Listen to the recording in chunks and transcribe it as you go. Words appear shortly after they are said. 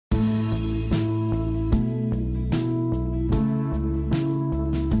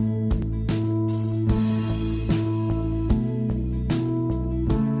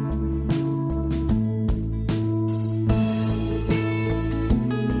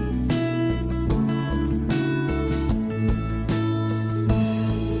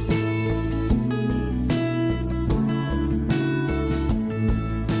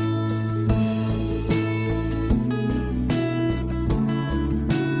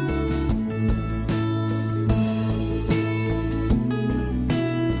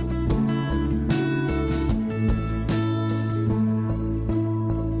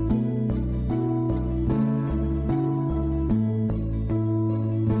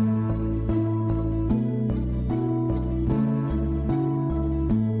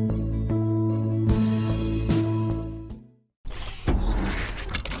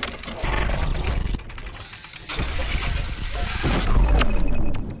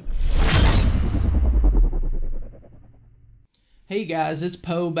Hey guys, it's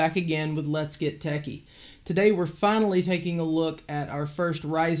Poe back again with Let's Get Techy. Today we're finally taking a look at our first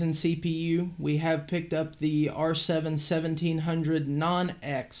Ryzen CPU. We have picked up the i7-5820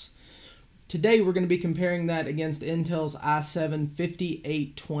 non-X. Today we're going to be comparing that against Intel's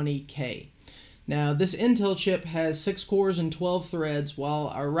i7-5820k. Now this Intel chip has 6 cores and 12 threads, while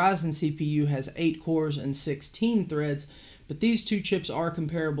our Ryzen CPU has 8 cores and 16 threads. But these two chips are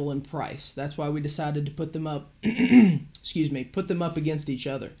comparable in price. That's why we decided to put them up put them up against each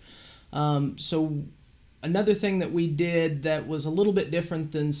other. So another thing that we did that was a little bit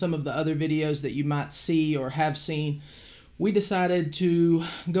different than some of the other videos that you might see or have seen, we decided to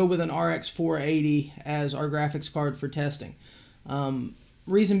go with an RX 480 as our graphics card for testing.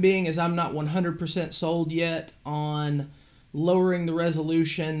 Reason being is I'm not 100% sold yet on lowering the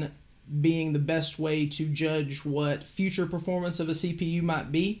resolution being the best way to judge what future performance of a CPU might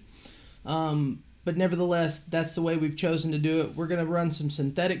be. But nevertheless, that's the way we've chosen to do it. We're going to run some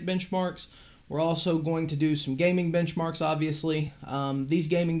synthetic benchmarks. We're also going to do some gaming benchmarks, obviously. These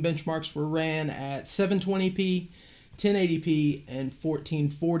gaming benchmarks were ran at 720p, 1080p, and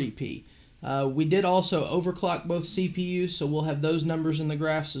 1440p. We did also overclock both CPUs, so we'll have those numbers in the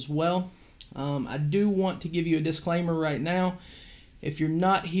graphs as well. I do want to give you a disclaimer right now. If you're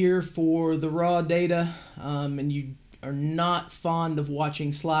not here for the raw data and you are not fond of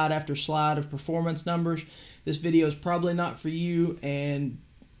watching slide after slide of performance numbers, this video is probably not for you, and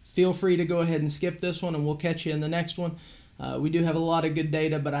feel free to go ahead and skip this one and we'll catch you in the next one. We do have a lot of good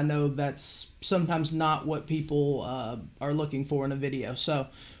data, but I know that's sometimes not what people are looking for in a video. So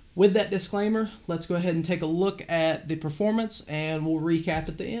with that disclaimer, let's go ahead and take a look at the performance and we'll recap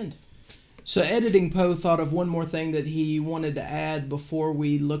at the end. So Editing Poe thought of one more thing that he wanted to add before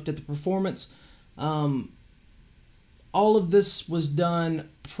we looked at the performance. All of this was done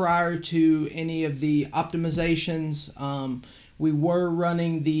prior to any of the optimizations. We were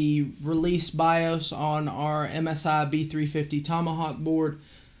running the release BIOS on our MSI B350 Tomahawk board.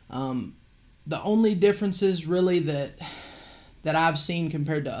 The only differences really that I've seen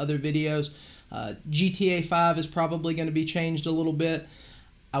compared to other videos, GTA 5 is probably going to be changed a little bit.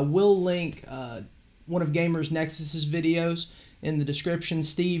 I will link one of Gamer's Nexus's videos in the description.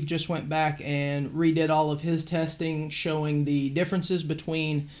 Steve just went back and redid all of his testing, showing the differences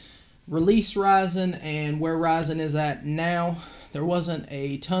between release Ryzen and where Ryzen is at now. There wasn't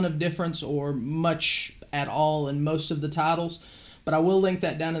a ton of difference or much at all in most of the titles, but I will link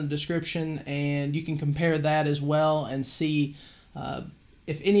that down in the description and you can compare that as well and see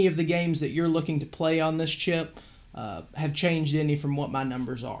if any of the games that you're looking to play on this chip have changed any from what my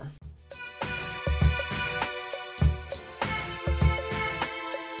numbers are.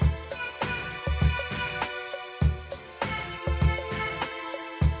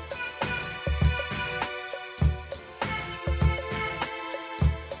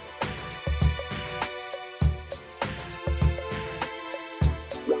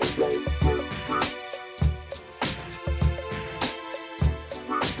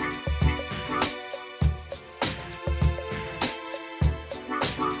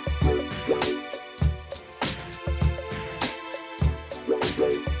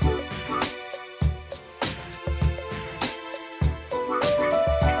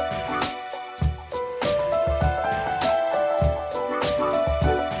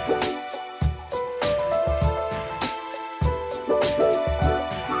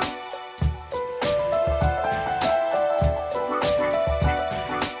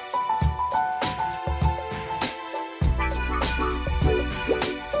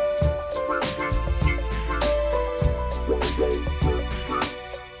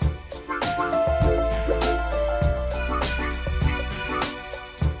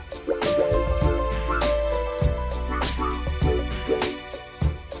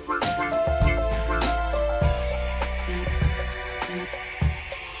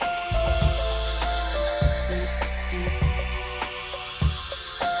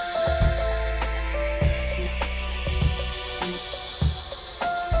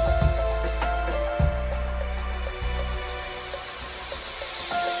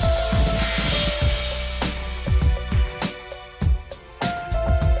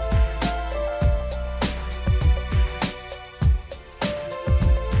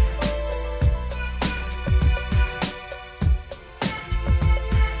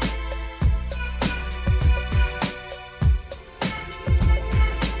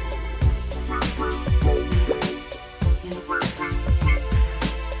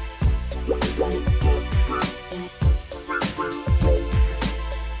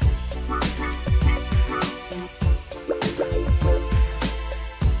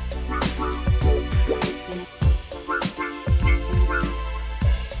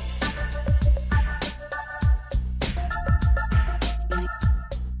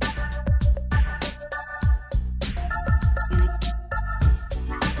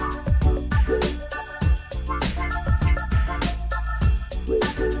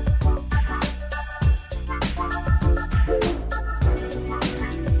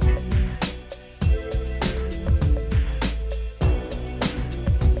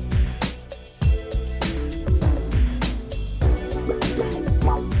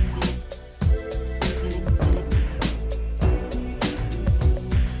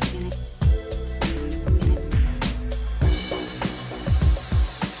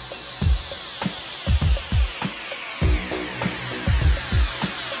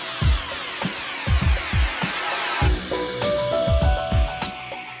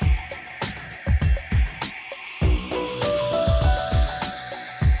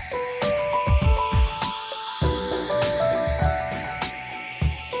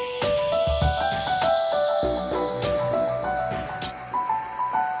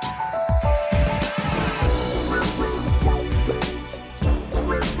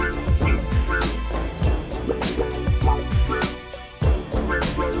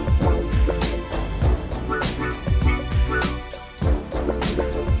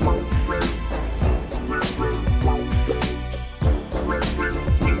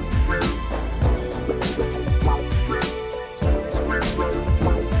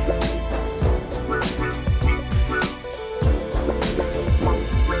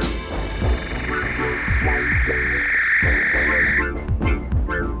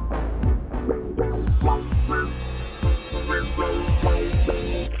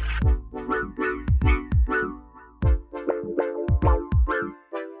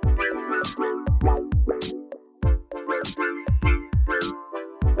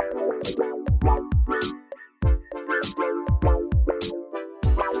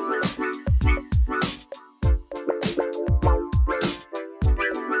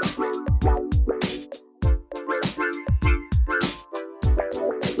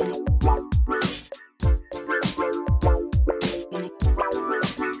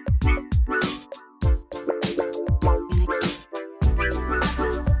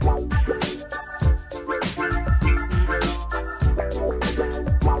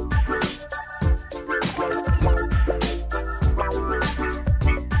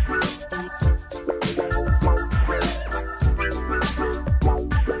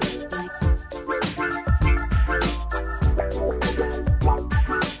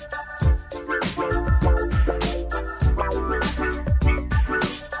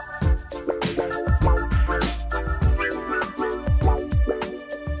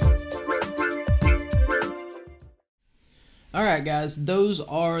 Alright guys, those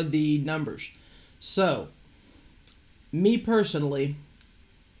are the numbers. So, me personally,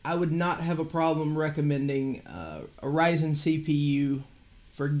 I would not have a problem recommending a Ryzen CPU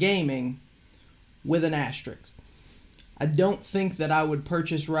for gaming with an asterisk. I don't think that I would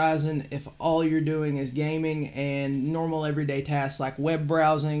purchase Ryzen if all you're doing is gaming and normal everyday tasks like web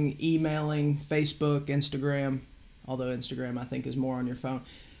browsing, emailing, Facebook, Instagram, although Instagram I think is more on your phone.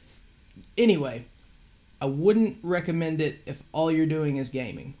 Anyway, I wouldn't recommend it if all you're doing is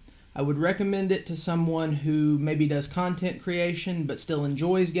gaming. I would recommend it to someone who maybe does content creation but still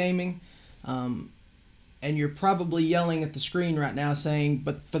enjoys gaming. And you're probably yelling at the screen right now saying,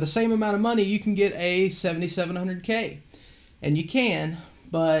 but for the same amount of money you can get a 7700K. And you can,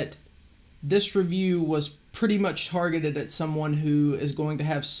 but this review was pretty much targeted at someone who is going to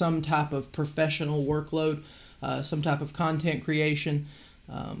have some type of professional workload, some type of content creation.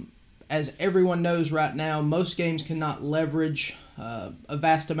 As everyone knows right now, most games cannot leverage a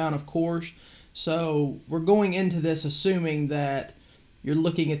vast amount of cores. So we're going into this assuming that you're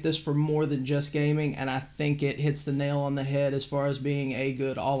looking at this for more than just gaming, and I think it hits the nail on the head as far as being a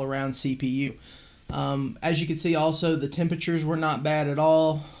good all-around CPU. As you can see also, the temperatures were not bad at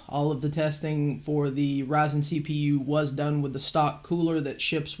all. All of the testing for the Ryzen CPU was done with the stock cooler that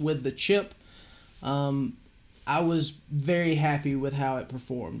ships with the chip. I was very happy with how it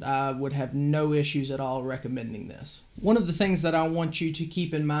performed. I would have no issues at all recommending this. One of the things that I want you to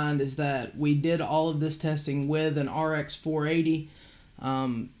keep in mind is that we did all of this testing with an RX 480,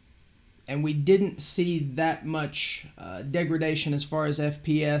 and we didn't see that much degradation as far as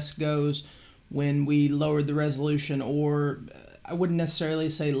FPS goes when we lowered the resolution, or I wouldn't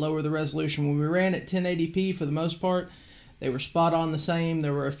necessarily say lower the resolution. When we ran at 1080p for the most part, they were spot on the same.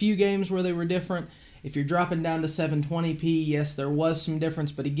 There were a few games where they were different. If you're dropping down to 720p, yes, there was some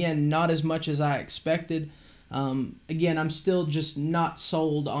difference, but again, not as much as I expected. Again, I'm still just not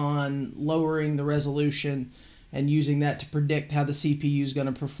sold on lowering the resolution and using that to predict how the CPU is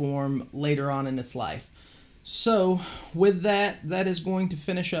going to perform later on in its life. So, with that is going to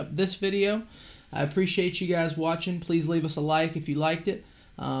finish up this video. I appreciate you guys watching. Please leave us a like if you liked it.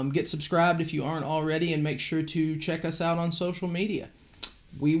 Get subscribed if you aren't already, and make sure to check us out on social media.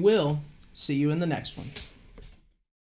 We will see you in the next one.